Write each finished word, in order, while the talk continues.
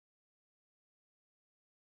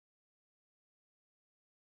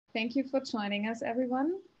Thank you for joining us,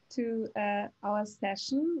 everyone, to our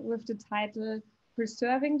session with the title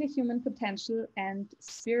Preserving the Human Potential and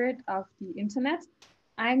Spirit of the Internet.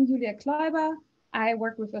 I'm Julia Kläuber. I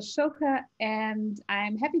work with Ashoka, and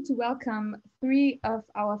I'm happy to welcome three of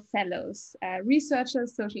our fellows,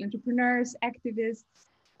 researchers, social entrepreneurs, activists.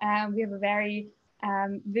 We have a very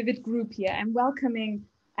vivid group here. I'm welcoming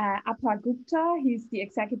Apar Gupta. He's the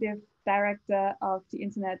executive director of the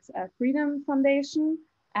Internet Freedom Foundation.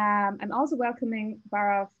 I'm also welcoming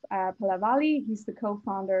Barav Palavali. He's the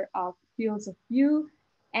co-founder of Fields of View.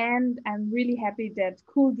 And I'm really happy that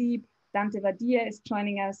Kuldeep Dantevadia is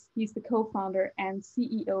joining us. He's the co-founder and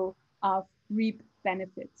CEO of Reap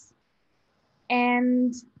Benefits.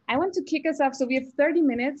 And I want to kick us off. So we have 30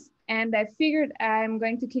 minutes, and I figured I'm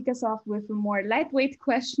going to kick us off with a more lightweight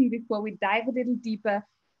question before we dive a little deeper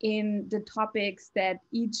in the topics that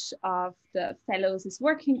each of the fellows is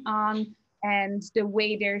working on and the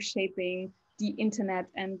way they're shaping the internet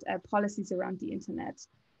and policies around the internet.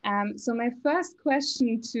 So my first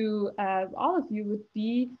question to all of you would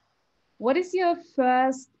be, what is your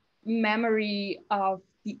first memory of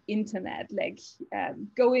the internet? Like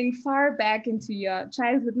going far back into your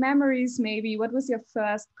childhood memories, maybe, what was your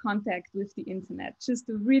first contact with the internet? Just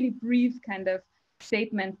a really brief kind of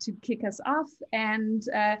statement to kick us off. And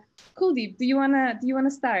Kuldeep, do you wanna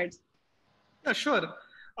start? Yeah, sure.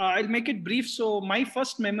 I'll make it brief. So my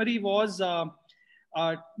first memory was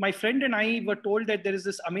my friend and I were told that there is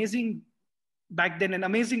this amazing, back then, an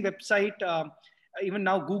amazing website, even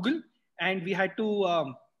now Google, and we had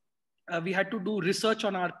to do research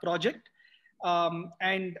on our project.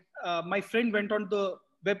 And my friend went on the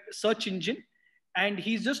web search engine, and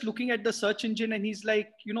he's just looking at the search engine, and he's like,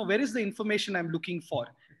 where is the information I'm looking for?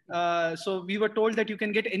 So we were told that you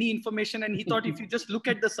can get any information, and he thought if you just look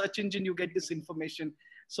at the search engine, you get this information.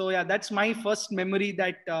 So yeah, that's my first memory,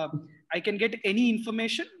 that I can get any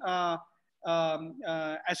information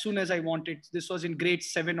as soon as I want it. This was in grade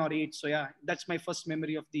 7 or 8. So yeah, that's my first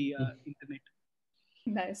memory of the internet.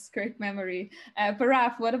 Nice, great memory.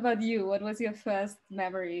 Paraf, what about you? What was your first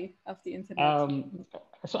memory of the internet?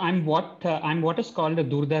 So I'm what is called a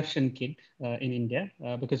Doordarshan kid in India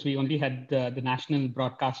because we only had the national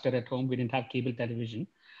broadcaster at home. We didn't have cable television.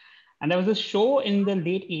 And there was a show in the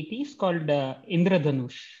late 80s called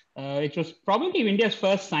Indradhanush. It was probably India's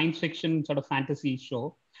first science fiction sort of fantasy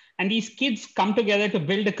show. And these kids come together to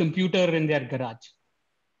build a computer in their garage.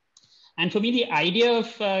 And for me, the idea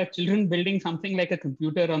of children building something like a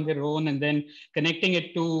computer on their own and then connecting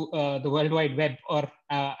it to the World Wide Web, or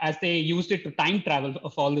as they used it to time travel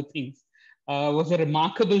of all the things, was a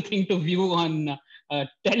remarkable thing to view on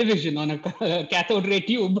television, on a cathode ray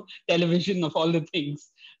tube television of all the things.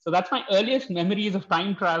 So that's my earliest memories of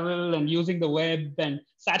time travel and using the web and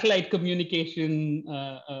satellite communication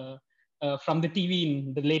from the TV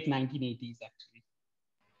in the late 1980s, actually.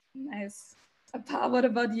 Nice. Apar, what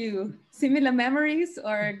about you? Similar memories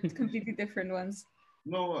or completely different ones?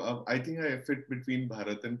 No, I think I fit between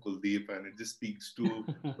Bharat and Kuldeep, and it just speaks to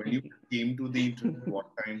when you came to the internet, what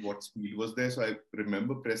time, what speed was there. So I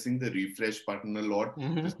remember pressing the refresh button a lot,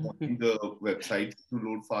 just wanting the website to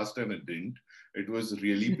load faster, and it didn't. It was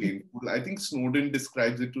really painful. I think Snowden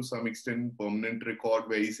describes it to some extent, permanent record,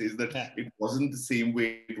 where he says that it wasn't the same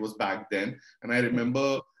way it was back then. And I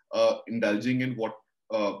remember indulging in what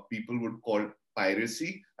people would call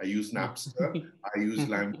piracy. I used Napster, I used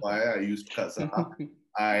LimeWire, I used Kazaa.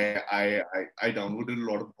 I downloaded a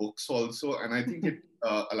lot of books also, and I think it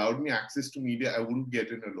allowed me access to media I wouldn't get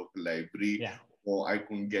in a local library, or I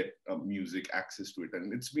couldn't get music access to it,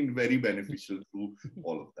 and it's been very beneficial through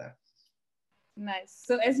all of that. Nice.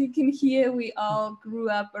 So as you can hear, we all grew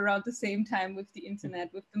up around the same time with the internet,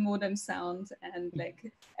 with the modem sound and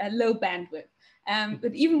like a low bandwidth.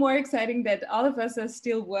 But even more exciting that all of us are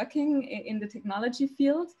still working in the technology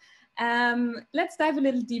field. Let's dive a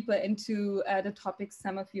little deeper into the topics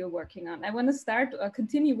some of you are working on. I want to start or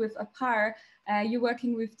continue with Apar. You're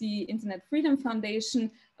working with the Internet Freedom Foundation,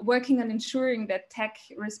 working on ensuring that tech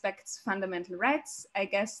respects fundamental rights. I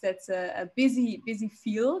guess that's a busy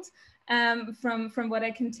field. From what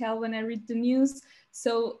I can tell when I read the news.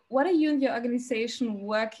 So what are you and your organization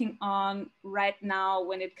working on right now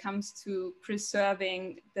when it comes to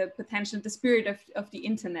preserving the potential, the spirit of the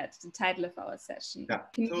internet, the title of our session? Yeah.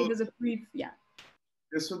 Can you give us a brief,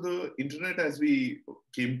 So the internet, as we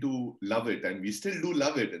came to love it, and we still do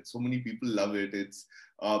love it, and so many people love it, it's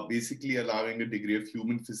basically allowing a degree of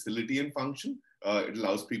human facility and function. It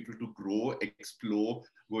allows people to grow, explore,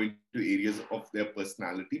 go into areas of their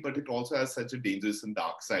personality, but it also has such a dangerous and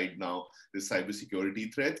dark side now, the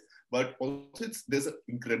cybersecurity threat. But also there's an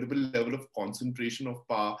incredible level of concentration of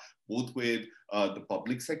power, both with the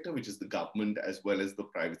public sector, which is the government, as well as the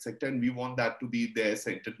private sector. And we want that to be there,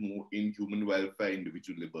 centered more in human welfare,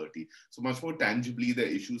 individual liberty. So much more tangibly, there are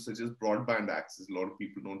issues such as broadband access. A lot of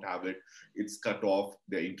people don't have it. It's cut off,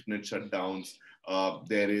 there are internet shutdowns.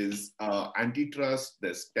 There is antitrust,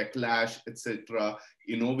 there's techlash, etc.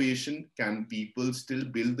 Innovation. Can people still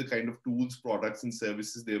build the kind of tools, products, and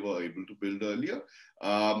services they were able to build earlier?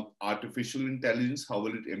 Artificial intelligence, how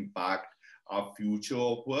will it impact our future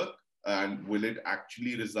of work? And will it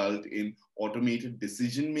actually result in automated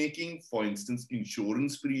decision making, for instance,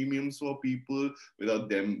 insurance premiums for people without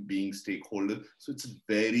them being stakeholders? So it's a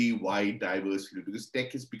very wide, diverse field, because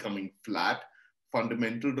tech is becoming flat.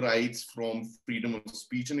 Fundamental rights from freedom of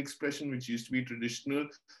speech and expression, which used to be traditional,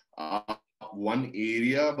 one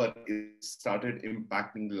area, but it started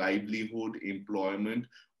impacting livelihood, employment,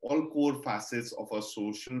 all core facets of our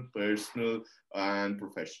social, personal, and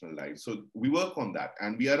professional lives. So we work on that,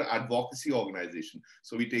 and we are an advocacy organization.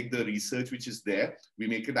 So we take the research which is there, we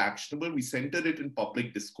make it actionable, we center it in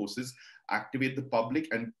public discourses, activate the public,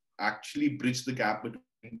 and actually bridge the gap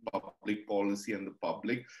between public policy and the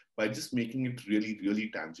public by just making it really, really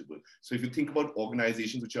tangible. So if you think about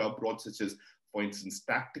organizations which are broad, such as, for instance,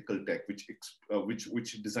 tactical tech,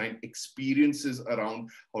 which design experiences around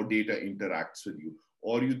how data interacts with you,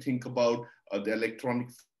 or you think about the Electronic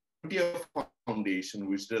Frontier Foundation,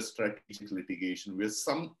 which does strategic litigation. We're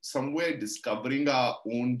somewhere discovering our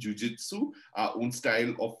own jujitsu, our own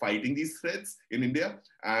style of fighting these threats in India,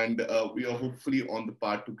 and we are hopefully on the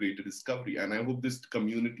path to greater discovery. And I hope this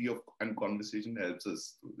community and conversation helps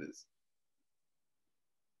us through this.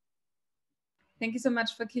 Thank you so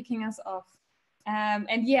much for kicking us off.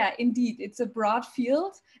 And yeah, indeed, it's a broad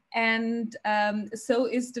field, and so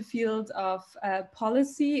is the field of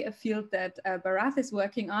policy, a field that Bharath is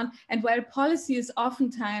working on. And while policy is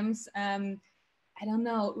oftentimes, I don't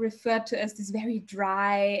know, referred to as this very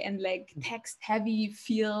dry and like text-heavy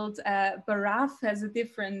field, Bharath has a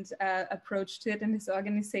different approach to it in his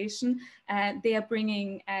organization. They are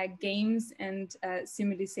bringing games and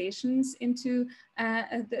simulations into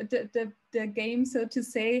the game, so to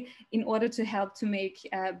say, in order to help to make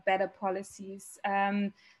better policies.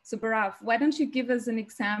 So Bharath, why don't you give us an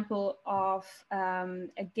example of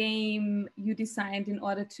a game you designed in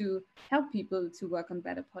order to help people to work on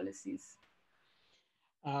better policies?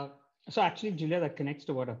 So actually, Julia, that connects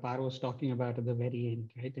to what Apar was talking about at the very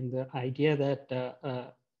end, right? And the idea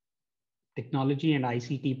that technology and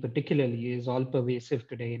ICT particularly is all pervasive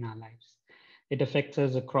today in our lives. It affects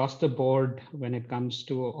us across the board when it comes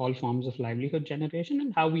to all forms of livelihood generation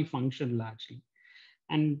and how we function largely.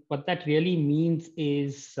 And what that really means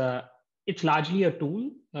is it's largely a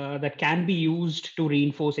tool that can be used to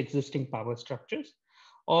reinforce existing power structures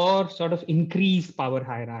or sort of increase power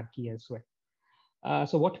hierarchy as well.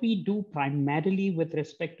 So what we do primarily with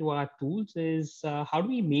respect to our tools is how do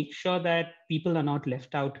we make sure that people are not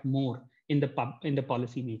left out more in the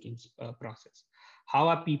policy making process?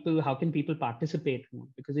 How can people participate more?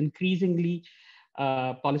 Because increasingly,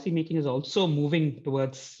 policy making is also moving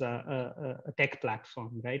towards a tech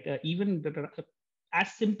platform, right? Even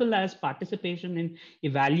as simple as participation in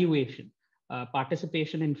evaluation.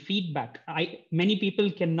 Participation in feedback. Many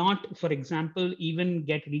people cannot, for example, even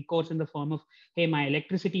get recourse in the form of, hey, my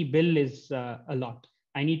electricity bill is a lot.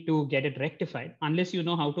 I need to get it rectified, unless you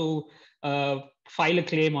know how to file a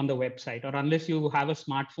claim on the website, or unless you have a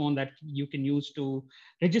smartphone that you can use to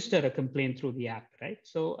register a complaint through the app, right?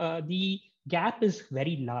 So the gap is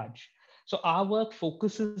very large. So our work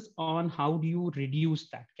focuses on how do you reduce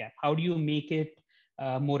that gap? How do you make it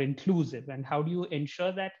more inclusive? And how do you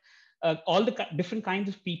ensure that all the different kinds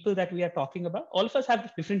of people that we are talking about, all of us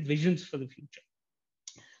have different visions for the future.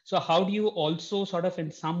 So how do you also sort of in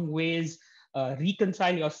some ways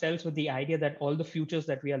reconcile yourselves with the idea that all the futures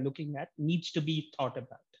that we are looking at needs to be thought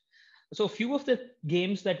about? So a few of the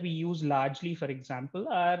games that we use largely, for example,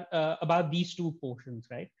 are about these two portions,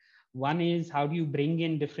 right? One is how do you bring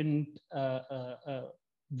in different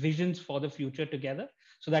visions for the future together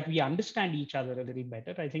so that we understand each other a little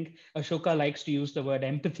better. I think Ashoka likes to use the word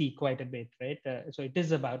empathy quite a bit, right? So it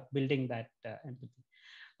is about building that empathy.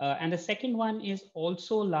 And the second one is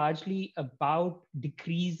also largely about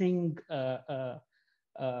decreasing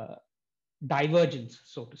divergence,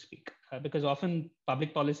 so to speak, because often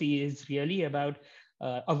public policy is really about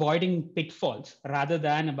avoiding pitfalls rather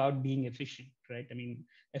than about being efficient, right? I mean,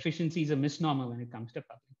 efficiency is a misnomer when it comes to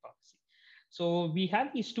public policy. So we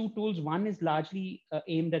have these two tools. One is largely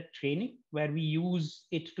aimed at training, where we use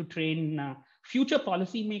it to train future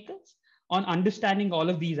policymakers on understanding all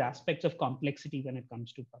of these aspects of complexity when it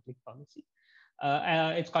comes to public policy.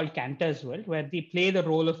 It's called Cantor's World, where they play the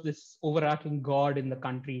role of this overarching god in the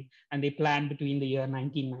country, and they plan between the year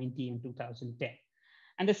 1990 and 2010.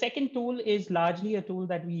 And the second tool is largely a tool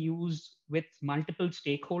that we use with multiple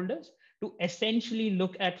stakeholders to essentially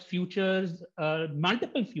look at futures,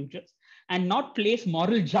 multiple futures, and not place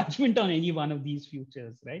moral judgment on any one of these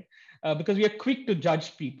futures, right? Because we are quick to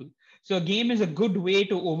judge people. So a game is a good way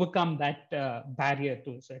to overcome that barrier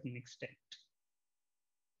to a certain extent.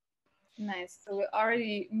 Nice. So we're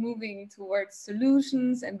already moving towards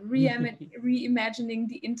solutions and reimagining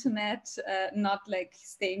the internet, not like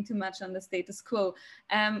staying too much on the status quo.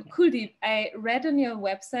 Kuldeep, I read on your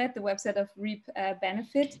website, the website of Reap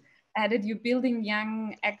Benefit, that you're building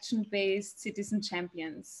young action-based citizen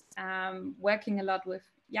champions, working a lot with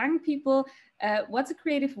young people. What's a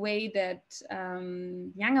creative way that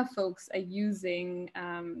younger folks are using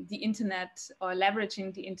the internet or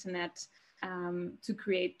leveraging the internet to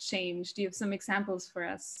create change? Do you have some examples for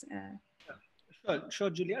us? Sure,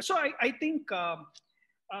 Julia. So I think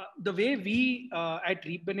the way we at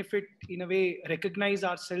Reap Benefit, in a way, recognize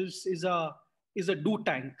ourselves is a do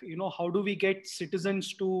tank. You know, how do we get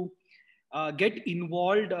citizens to get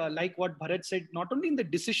involved, like what Bharat said, not only in the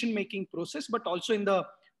decision-making process, but also in the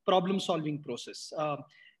problem-solving process.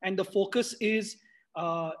 And the focus is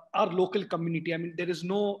our local community. I mean, there is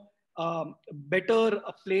no better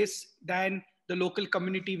a place than the local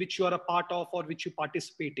community which you are a part of or which you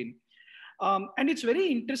participate in. And it's very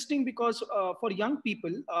interesting because for young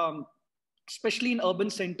people, especially in urban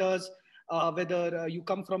centers, whether you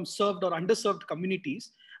come from served or underserved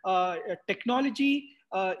communities, technology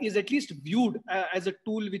is at least viewed as a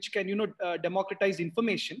tool which can, democratize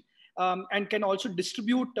information and can also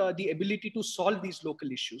distribute the ability to solve these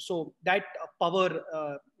local issues. So that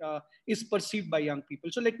power is perceived by young people.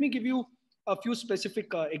 So let me give you a few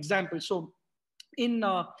specific examples. So in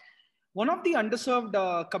one of the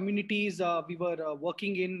underserved communities we were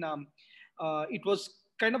working in, it was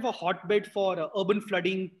kind of a hotbed for urban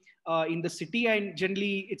flooding in the city, and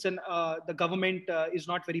generally it's the government is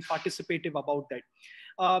not very participative about that.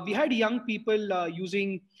 We had young people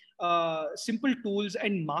using simple tools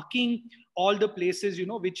and marking all the places,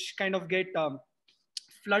 which kind of get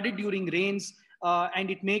flooded during rains,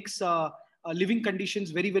 and it makes living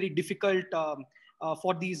conditions very, very difficult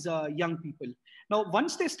for these young people. Now,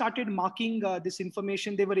 once they started marking this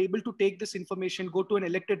information, they were able to take this information, go to an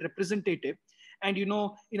elected representative, and,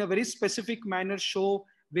 in a very specific manner, show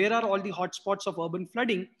where are all the hotspots of urban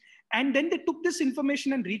flooding. And then they took this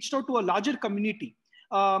information and reached out to a larger community.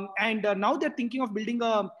 And now they're thinking of building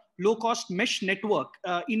a low-cost mesh network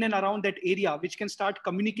in and around that area, which can start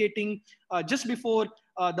communicating just before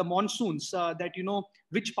the monsoons, that,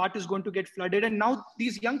 which part is going to get flooded. And now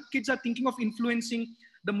these young kids are thinking of influencing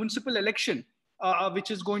the municipal election, which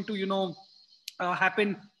is going to,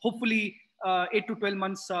 happen hopefully 8 to 12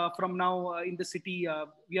 months from now in the city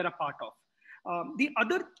we are a part of. The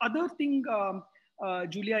other thing,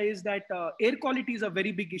 Julia, is that air quality is a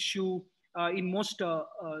very big issue in most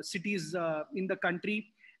cities in the country.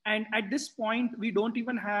 And at this point, we don't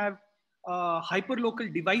even have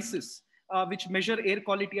hyperlocal devices which measure air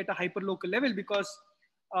quality at a hyperlocal level, because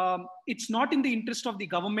it's not in the interest of the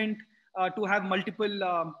government to have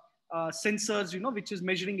multiple sensors, which is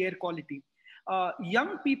measuring air quality.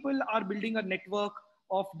 Young people are building a network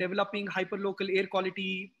of developing hyperlocal air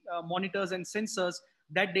quality monitors and sensors.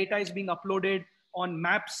 That data is being uploaded on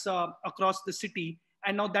maps across the city.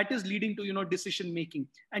 And now that is leading to, decision making.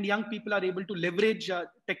 And young people are able to leverage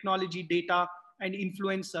technology, data, and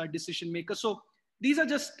influence decision makers. So these are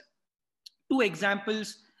just two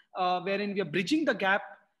examples wherein we are bridging the gap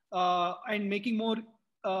and making more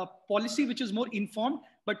policy which is more informed,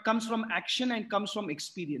 but comes from action and comes from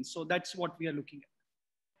experience. So that's what we are looking at.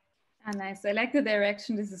 Ah, nice. I like the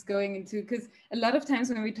direction this is going into, because a lot of times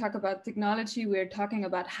when we talk about technology, we're talking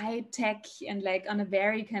about high tech and like on a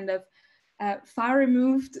very kind of far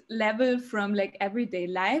removed level from like everyday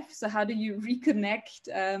life. So how do you reconnect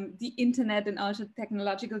the internet and also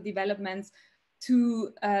technological developments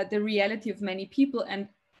to the reality of many people? And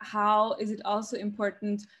how is it also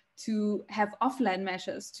important to have offline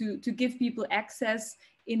measures to give people access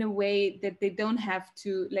in a way that they don't have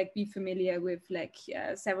to like be familiar with like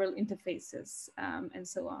several interfaces and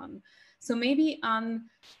so on. So maybe on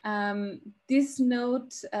this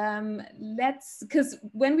note, because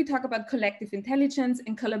when we talk about collective intelligence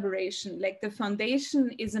and collaboration, like the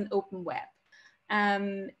foundation is an open web.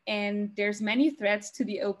 And there's many threats to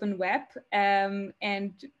the open web. And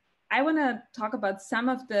I want to talk about some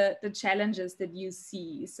of the challenges that you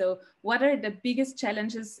see. So what are the biggest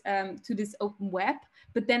challenges to this open web?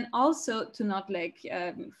 But then also to not like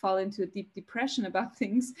fall into a deep depression about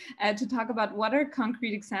things, to talk about what are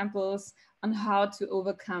concrete examples on how to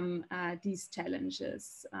overcome these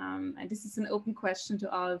challenges. And this is an open question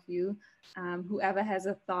to all of you. Whoever has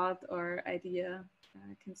a thought or idea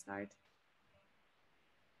can start.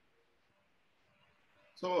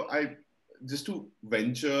 So I just to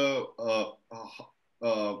venture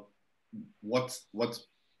what's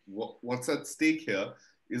at stake here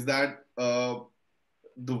is that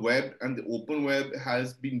the web and the open web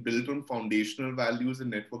has been built on foundational values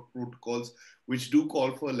and network protocols which do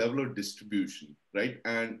call for a level of distribution, right?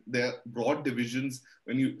 And there are broad divisions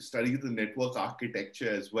when you study the network architecture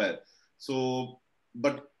as well. So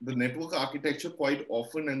but the network architecture quite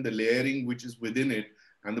often and the layering which is within it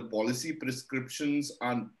and the policy prescriptions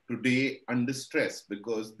are today under stress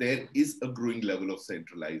because there is a growing level of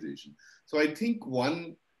centralization. So I think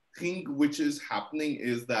one thing which is happening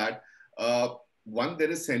is that one, there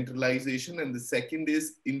is centralization, and the second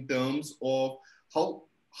is in terms of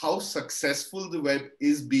how successful the web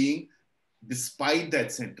is being despite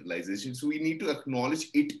that centralization. So we need to acknowledge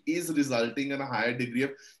it is resulting in a higher degree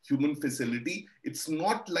of human facility. It's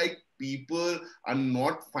not like people are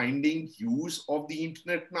not finding use of the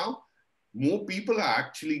internet now. More people are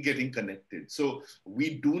actually getting connected. So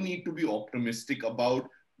we do need to be optimistic about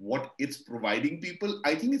what it's providing people.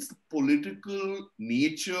 I think it's the political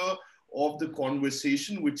nature of the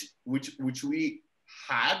conversation which we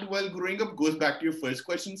had while growing up, goes back to your first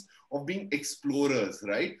questions of being explorers,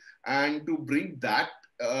 right? And to bring that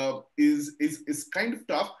is kind of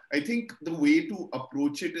tough. I think the way to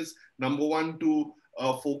approach it is, number one, to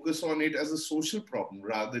focus on it as a social problem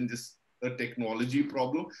rather than just a technology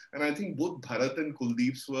problem. And I think both Bharat and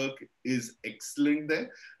Kuldeep's work is excellent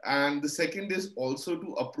there. And the second is also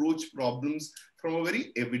to approach problems from a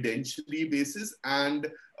very evidentially basis and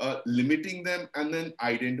limiting them and then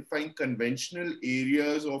identifying conventional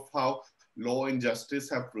areas of how law and justice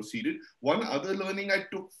have proceeded. One other learning I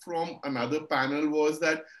took from another panel was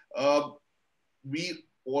that we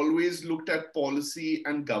always looked at policy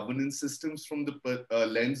and governance systems from the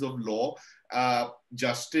lens of law,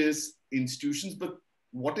 justice, institutions, but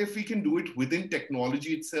what if we can do it within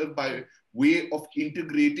technology itself by way of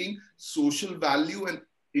integrating social value and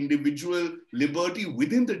individual liberty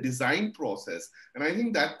within the design process? And I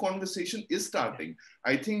think that conversation is starting.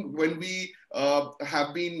 I think when we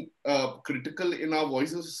have been critical in our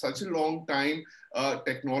voices for such a long time,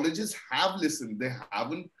 technologists have listened. They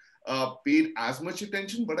haven't paid as much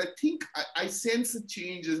attention, but I think I sense a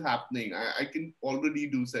change is happening. I can already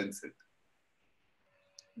do sense it.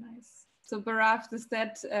 Nice. So Bharath, is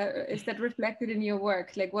that reflected in your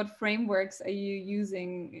work? Like what frameworks are you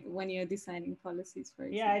using when you're designing policies, for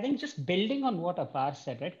example? Yeah, I think just building on what Apar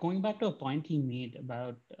said, right? Going back to a point he made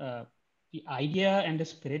about the idea and the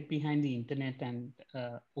spirit behind the internet and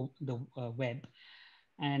the web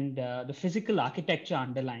and the physical architecture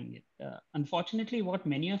underlying it. Unfortunately, what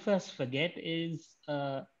many of us forget is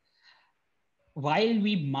while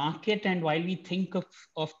we market and while we think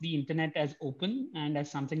of the internet as open and as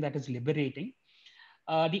something that is liberating,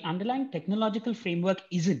 the underlying technological framework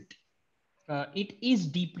isn't. It is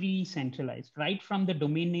deeply centralized, right from the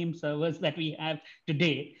domain name servers that we have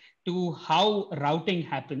today to how routing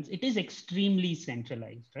happens. It is extremely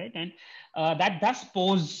centralized, right? And that does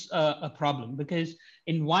pose a problem because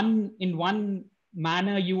in one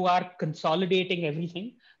manner you are consolidating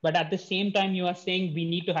everything, but at the same time you are saying we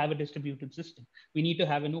need to have a distributed system, we need to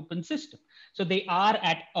have an open system. So they are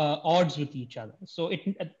at odds with each other. So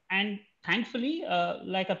and thankfully,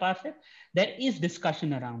 like Apar said, there is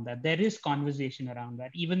discussion around that. There is conversation around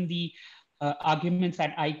that. Even the arguments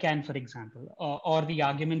at ICANN, for example, or the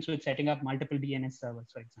arguments with setting up multiple DNS servers,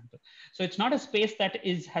 for example. So it's not a space that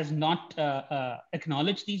has not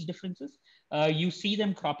acknowledged these differences. You see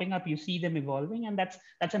them cropping up, you see them evolving, and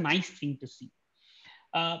that's a nice thing to see.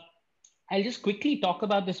 I'll just quickly talk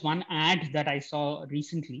about this one ad that I saw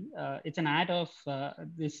recently. It's an ad of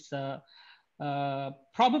this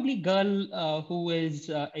probably girl who is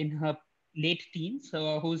in her late teens,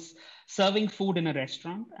 who's serving food in a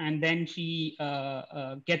restaurant. And then she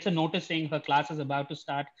gets a notice saying her class is about to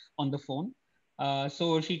start on the phone.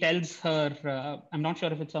 So she tells her, I'm not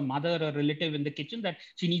sure if it's a mother or relative in the kitchen, that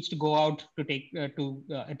she needs to go out to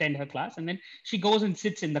attend her class. And then she goes and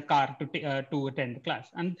sits in the car to attend the class.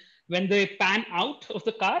 And when they pan out of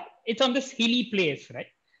the car, it's on this hilly place, right?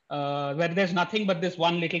 Where there's nothing but this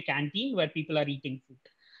one little canteen where people are eating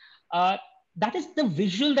food. that is the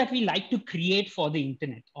visual that we like to create for the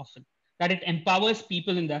internet often, that it empowers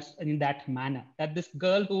people in that manner, that this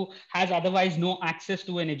girl who has otherwise no access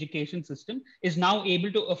to an education system is now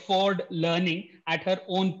able to afford learning at her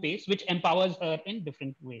own pace, which empowers her in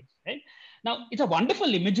different ways, right? Now, it's a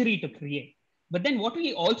wonderful imagery to create. But then what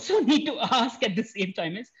we also need to ask at the same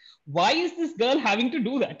time is, why is this girl having to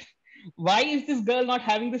do that? Why is this girl not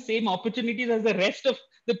having the same opportunities as the rest of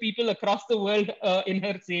the people across the world in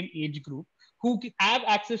her same age group, who have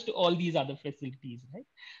access to all these other facilities, right?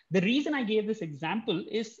 The reason I gave this example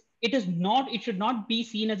is it should not be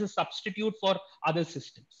seen as a substitute for other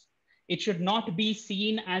systems. It should not be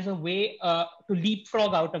seen as a way to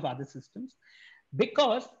leapfrog out of other systems,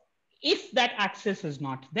 because if that access is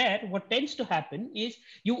not there, what tends to happen is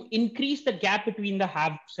you increase the gap between the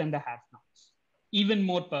haves and the have-nots even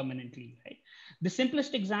more permanently, right? The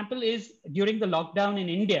simplest example is during the lockdown in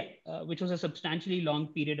India, which was a substantially long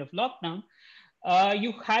period of lockdown.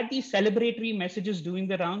 You had these celebratory messages doing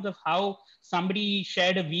the rounds of how somebody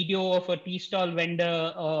shared a video of a tea stall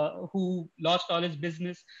vendor who lost all his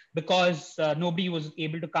business because nobody was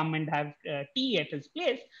able to come and have tea at his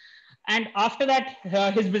place. And after that,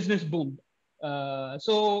 his business boomed.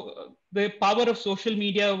 So the power of social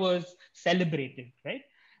media was celebrated, right?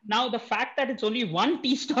 Now, the fact that it's only one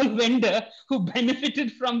tea stall vendor who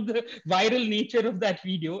benefited from the viral nature of that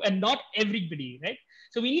video and not everybody, right?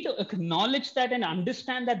 So we need to acknowledge that and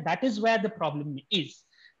understand that that is where the problem is.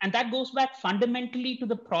 And that goes back fundamentally to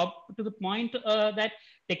the point that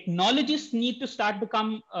technologists need to start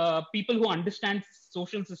become people who understand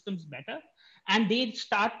social systems better, and they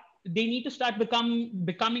need to start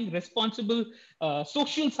becoming responsible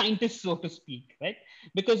social scientists, so to speak, right?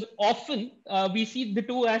 Because often we see the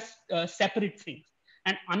two as separate things.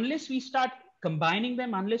 And unless we start combining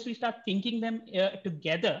them, unless we start thinking them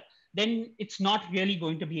together, then it's not really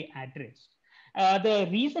going to be addressed. The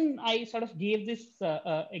reason I sort of gave this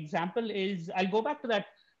example is, I'll go back to that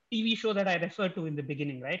TV show that I referred to in the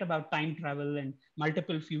beginning, right? About time travel and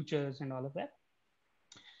multiple futures and all of that.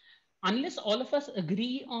 Unless all of us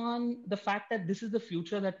agree on the fact that this is the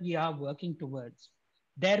future that we are working towards,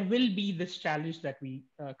 there will be this challenge that we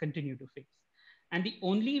continue to face. And the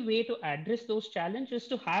only way to address those challenges is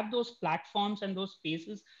to have those platforms and those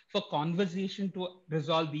spaces for conversation to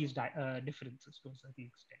resolve these differences to a certain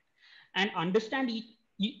extent. And understanding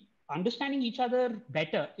each other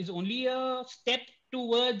better is only a step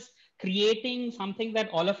towards creating something that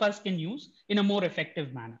all of us can use in a more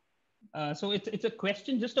effective manner. So it's a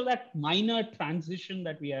question just of that minor transition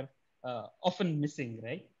that we are often missing,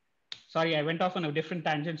 right? Sorry, I went off on a different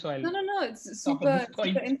tangent. So no, it's super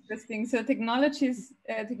interesting. So technologists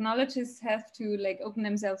have to like open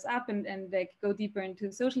themselves up and like go deeper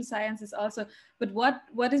into social sciences also. But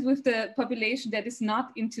what is with the population that is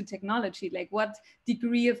not into technology? Like, what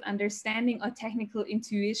degree of understanding or technical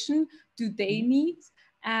intuition do they need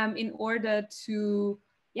in order to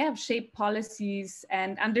shape policies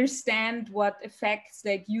and understand what effects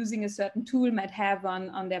like using a certain tool might have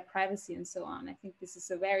on their privacy and so on? I think this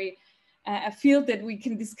is a field that we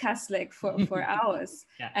can discuss like for hours.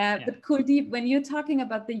 But Kuldeep, when you're talking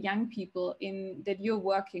about the young people that you're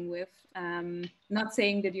working with, not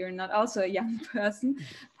saying that you're not also a young person,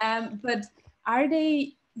 but are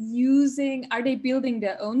they building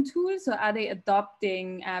their own tools, or are they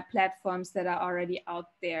adopting platforms that are already out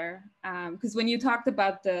there? Because when you talked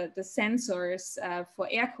about the sensors for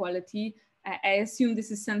air quality, I assume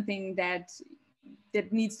this is something that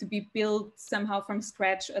needs to be built somehow from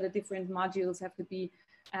scratch, or the different modules have to be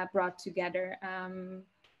brought together.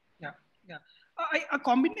 A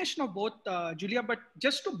combination of both, Julia, but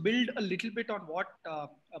just to build a little bit on what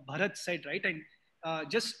Bharat said, right? And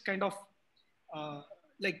just kind of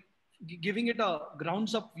like giving it a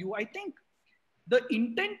grounds up view, I think the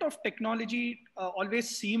intent of technology always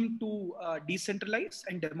seemed to decentralize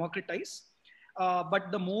and democratize.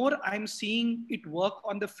 But the more I'm seeing it work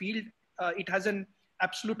on the field, it has an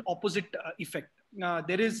absolute opposite effect.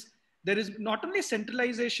 There is not only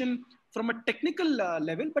centralization from a technical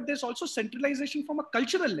level, but there's also centralization from a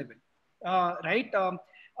cultural level, right?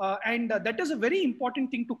 And that is a very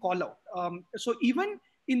important thing to call out. So even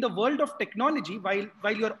in the world of technology, while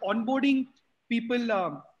you're onboarding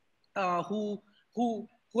people who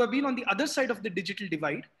have been on the other side of the digital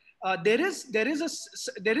divide, there is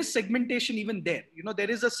segmentation even there. You know, there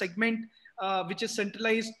is a segment which is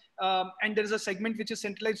centralized, and there is a segment which is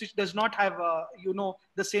centralized which does not have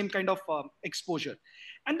the same kind of exposure.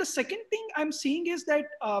 And the second thing I'm seeing is that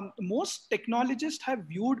most technologists have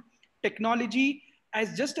viewed technology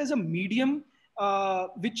as just as a medium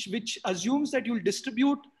which assumes that you'll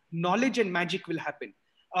distribute knowledge and magic will happen.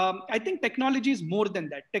 I think technology is more than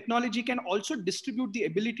that. Technology can also distribute the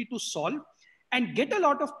ability to solve and get a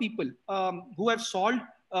lot of people who have solved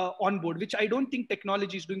on board, which I don't think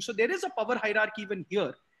technology is doing. So there is a power hierarchy even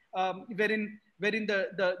here, wherein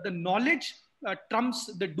the knowledge trumps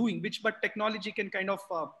the doing, which but technology can kind of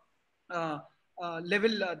uh,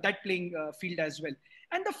 level that playing field as well.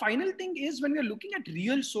 And the final thing is when we're looking at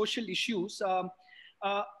real social issues,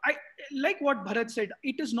 I like what Bharat said.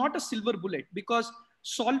 It is not a silver bullet because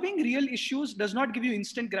solving real issues does not give you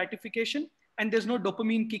instant gratification, and there's no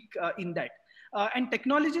dopamine kick in that. And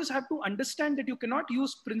technologists have to understand that you cannot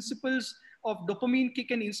use principles of dopamine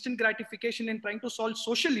kick and instant gratification in trying to solve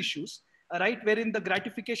social issues, right? Wherein the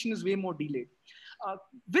gratification is way more delayed. Uh,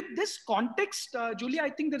 with this context, Julia, I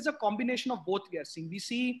think there's a combination of both we are seeing. We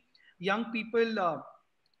see young people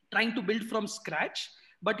trying to build from scratch,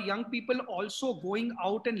 but young people also going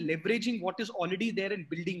out and leveraging what is already there and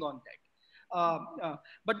building on that.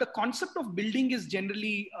 But the concept of building is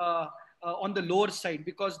generally on the lower side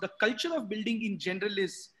because the culture of building in general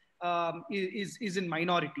is in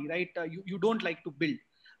minority, right? You don't like to build.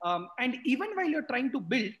 And even while you're trying to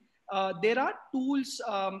build, there are tools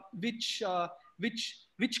which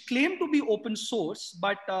claim to be open source,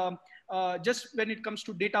 but just when it comes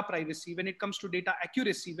to data privacy, when it comes to data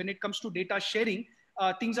accuracy, when it comes to data sharing,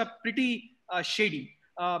 things are pretty shady.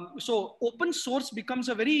 So open source becomes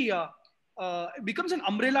a very becomes an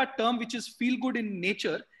umbrella term which is feel good in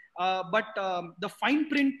nature, but the fine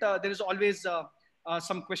print there is always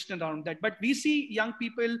some question around that. But we see young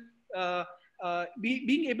people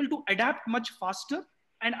being able to adapt much faster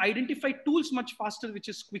and identify tools much faster, which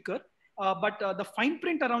is quicker. But the fine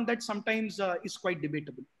print around that sometimes is quite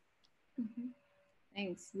debatable. Mm-hmm.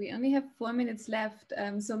 Thanks. We only have 4 minutes left.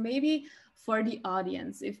 So maybe for the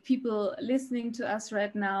audience, if people listening to us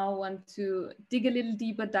right now want to dig a little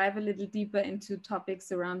deeper, dive a little deeper into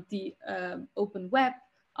topics around the open web,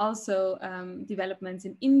 also developments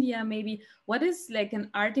in India, maybe what is like an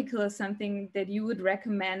article or something that you would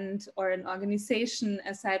recommend, or an organization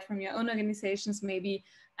aside from your own organizations, maybe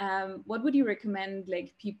what would you recommend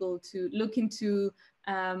like people to look into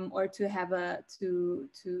or to have a to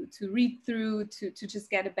read through to just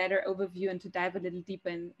get a better overview and to dive a little deeper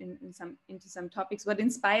into some topics? What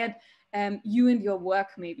inspired you and your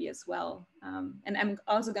work maybe as well? And I'm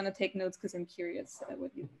also going to take notes because I'm curious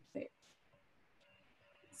what you say.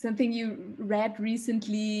 Something you read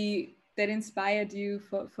recently that inspired you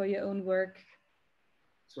for your own work?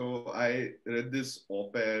 So I read this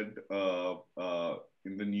op-ed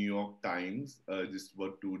in the New York Times just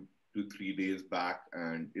about 2 to 3 days back,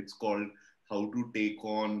 and it's called "How to Take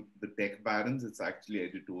on the Tech Barons." It's actually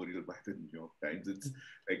editorial by the New York Times. It's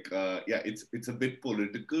like it's a bit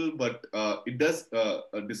political, but it does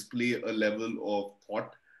display a level of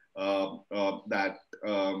thought that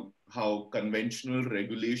how conventional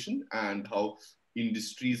regulation and how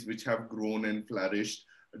industries which have grown and flourished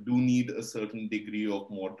do need a certain degree of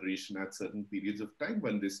moderation at certain periods of time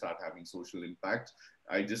when they start having social impact.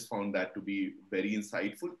 I just found that to be very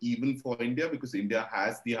insightful, even for India, because India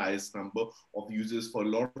has the highest number of users for a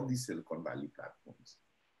lot of these Silicon Valley platforms.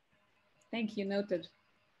 Thank you, noted.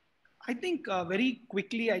 I think very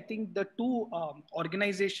quickly, I think the two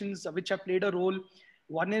organizations which have played a role,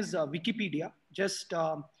 one is Wikipedia, just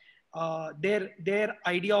their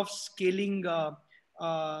idea of scaling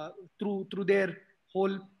through their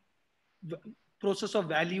whole process of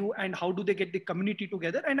value and how do they get the community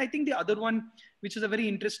together. And I think the other one, which is a very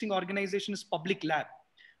interesting organization, is Public Lab,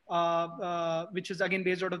 which is again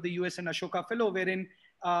based out of the US and Ashoka Fellow, wherein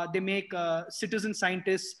they make citizen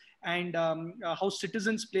scientists and how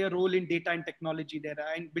citizens play a role in data and technology there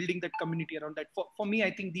and building that community around that. For me,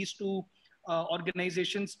 I think these two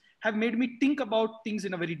organizations have made me think about things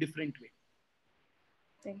in a very different way.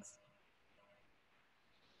 Thanks.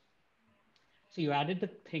 So you added the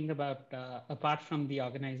thing about apart from the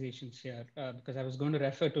organizations here, because I was going to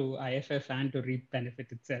refer to IFF and to Reap Benefit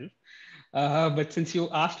itself. But since you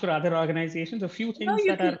asked for other organizations, a few things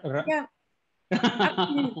are... Yeah.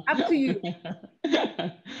 Up to you.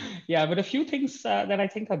 Yeah, but a few things that I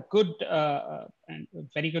think are good and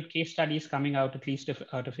very good case studies coming out, at least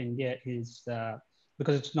out of India, is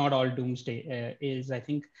because it's not all doomsday, is I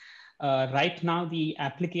think right now the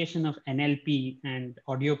application of NLP and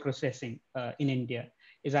audio processing in India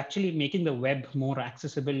is actually making the web more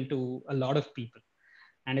accessible to a lot of people.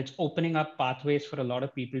 And it's opening up pathways for a lot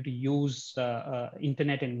of people to use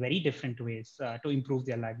internet in very different ways to improve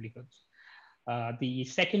their livelihoods. The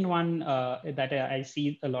second one that I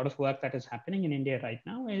see a lot of work that is happening in India right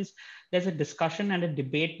now is there's a discussion and a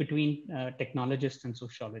debate between technologists and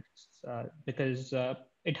sociologists because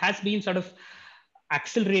it has been sort of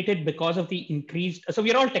accelerated because of the increased. So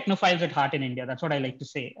we're all technophiles at heart in India. That's what I like to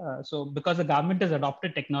say. So because the government has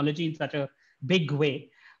adopted technology in such a big way,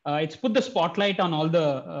 it's put the spotlight on all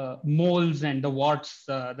the moles and the warts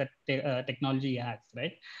that technology has,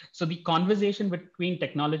 right? So the conversation between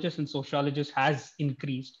technologists and sociologists has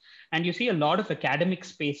increased. And you see a lot of academic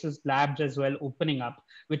spaces, labs as well, opening up,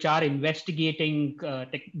 which are investigating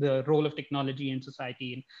the role of technology in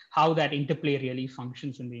society and how that interplay really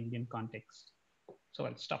functions in the Indian context. So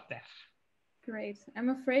I'll stop there. Great. I'm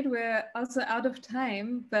afraid we're also out of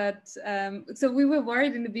time, but so we were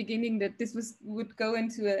worried in the beginning that this would go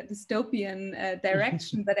into a dystopian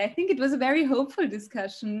direction, but I think it was a very hopeful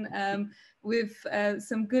discussion with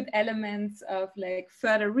some good elements of like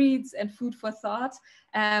further reads and food for thought.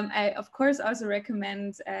 I of course also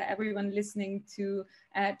recommend everyone listening to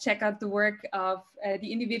check out the work of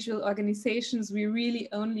the individual organizations. We really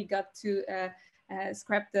only got to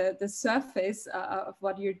scrap the surface of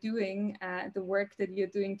what you're doing, the work that you're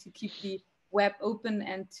doing to keep the web open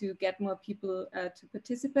and to get more people to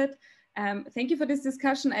participate. Thank you for this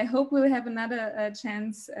discussion. I hope we'll have another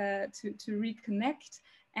chance to reconnect.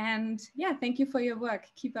 And yeah, thank you for your work.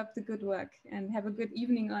 Keep up the good work and have a good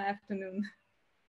evening or afternoon.